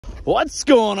What's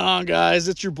going on, guys?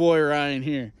 It's your boy Ryan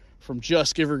here from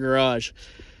Just Giver Garage.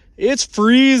 It's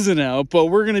freezing out, but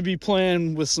we're going to be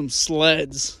playing with some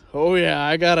sleds. Oh yeah,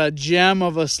 I got a gem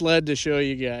of a sled to show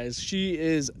you guys. She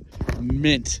is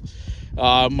mint.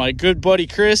 My good buddy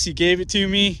Chris, he gave it to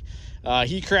me.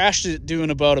 He crashed it doing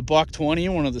about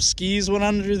 $120. One of the skis went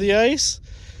under the ice.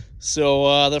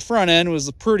 So the front end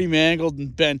was pretty mangled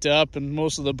and bent up, and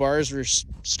most of the bars were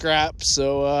scrapped.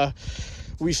 So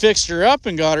we fixed her up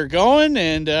and got her going,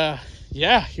 and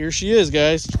yeah, here she is,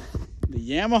 guys. The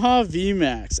Yamaha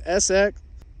VMAX SX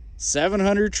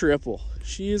 700 triple.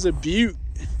 She is a beaut.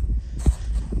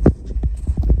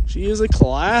 She is a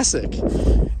classic.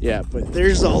 Yeah, but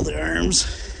there's all the arms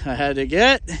I had to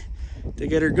get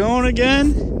her going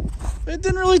again. It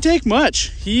didn't really take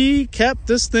much. He kept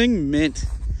this thing mint.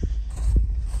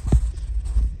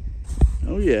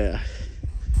 Oh yeah,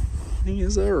 he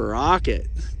is a rocket.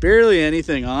 Barely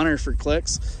anything on her for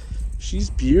clicks. She's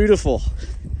beautiful.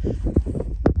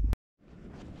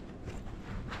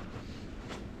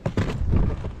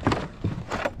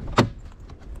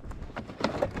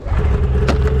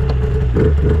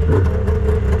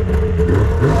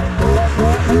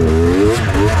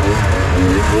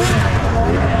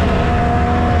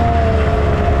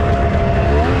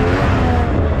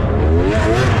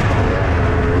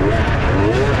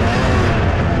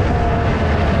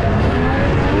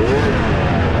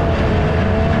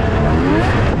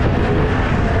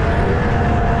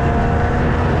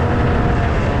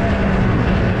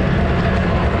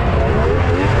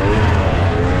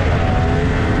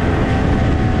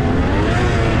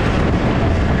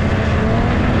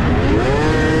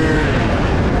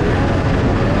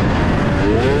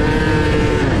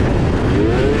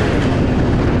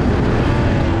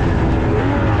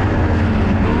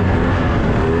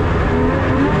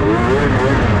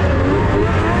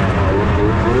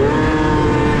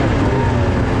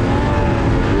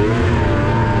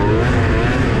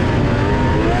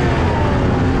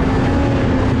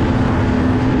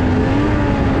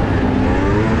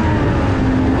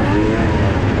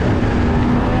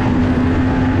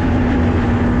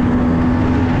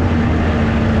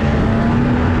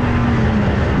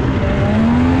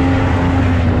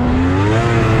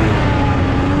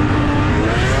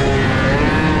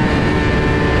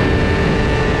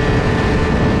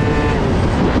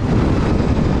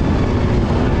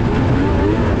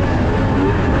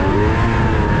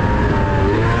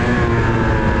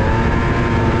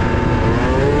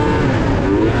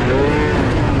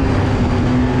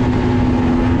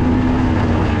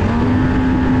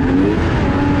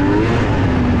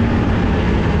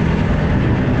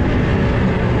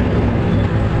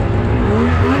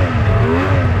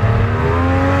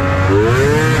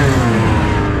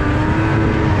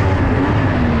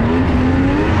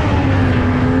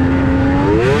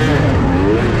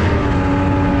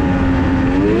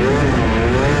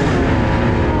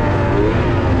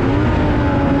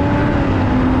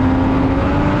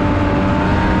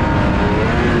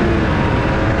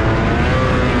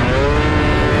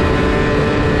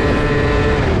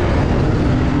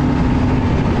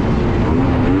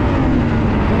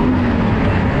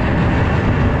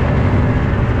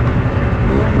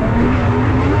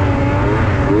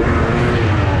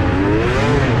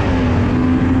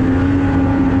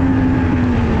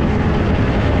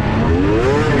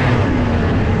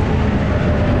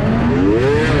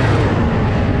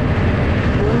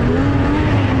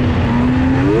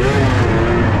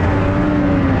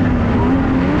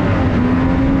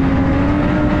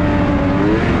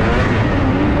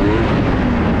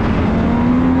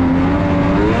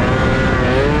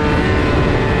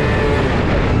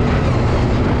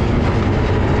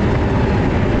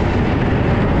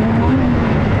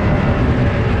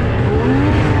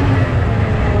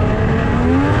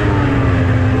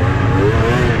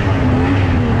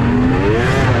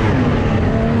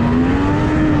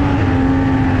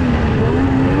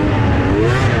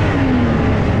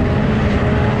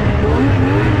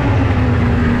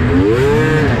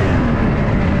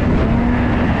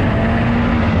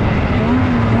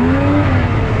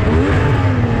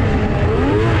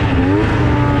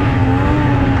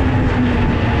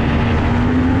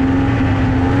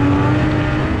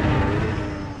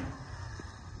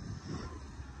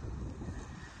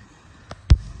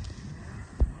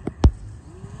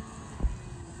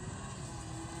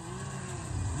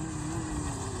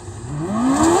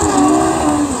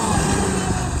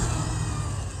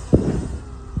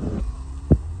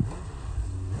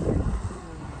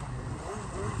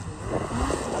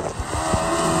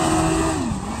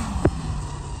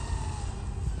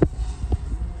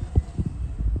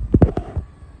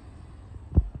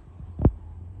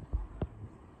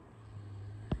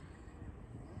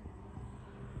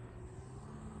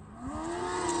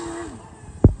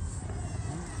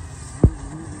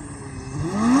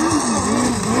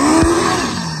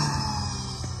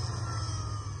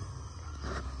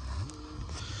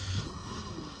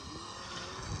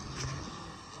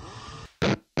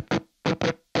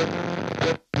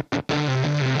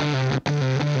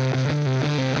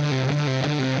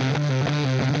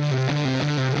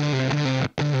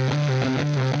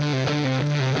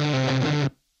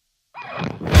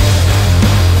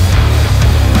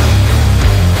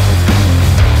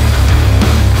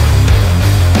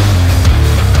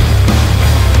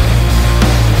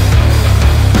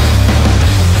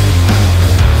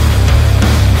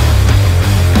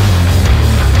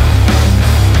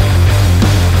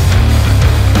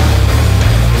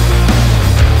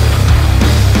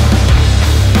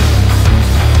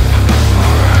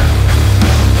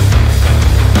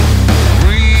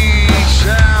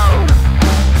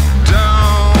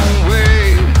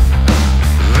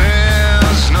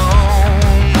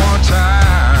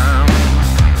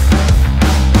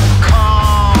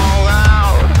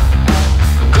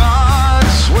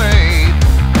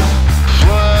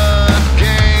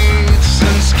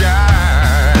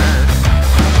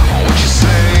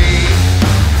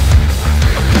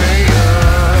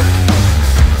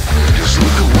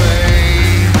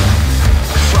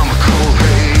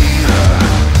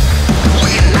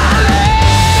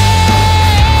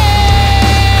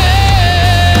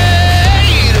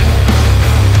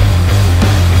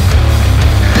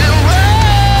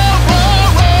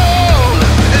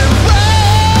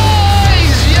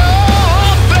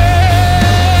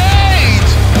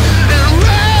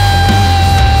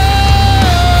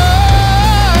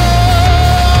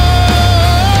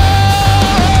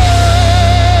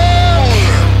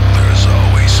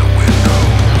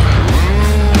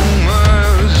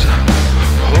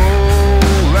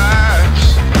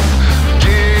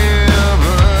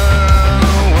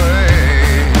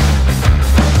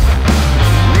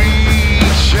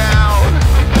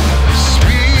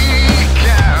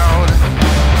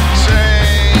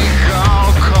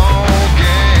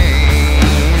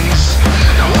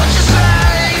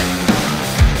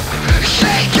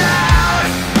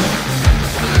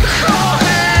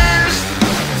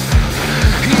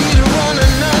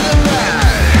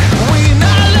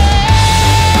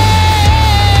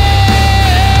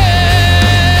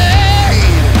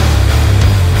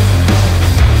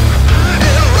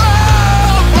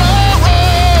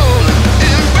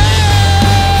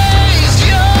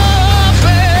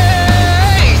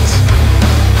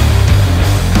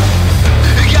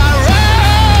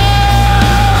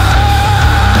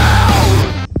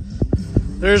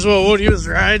 There's what Woody was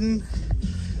riding.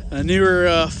 A newer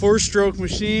 4-stroke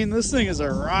machine. This thing is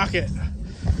a rocket.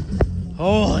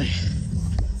 Holy,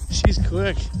 she's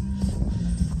quick.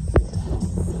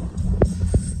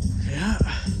 Yeah.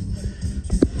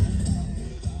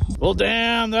 Well,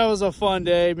 damn, that was a fun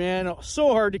day, man.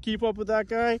 So hard to keep up with that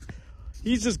guy.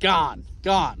 He's just gone.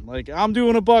 Like, I'm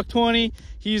doing a $120.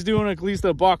 He's doing at least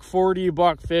a $140,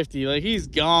 $150. Like, he's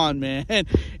gone, man.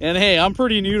 And hey, I'm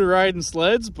pretty new to riding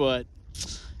sleds, but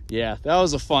yeah, that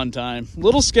was a fun time. A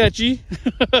little sketchy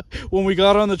when we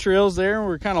got on the trails there and we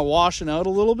were kind of washing out a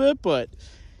little bit, but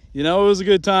you know, it was a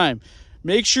good time.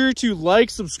 Make sure to like,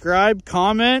 subscribe,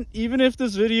 comment. Even if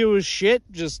this video is shit,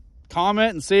 just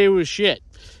comment and say it was shit.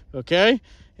 Okay?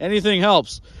 Anything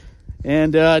helps.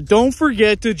 And don't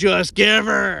forget to just give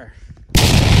her.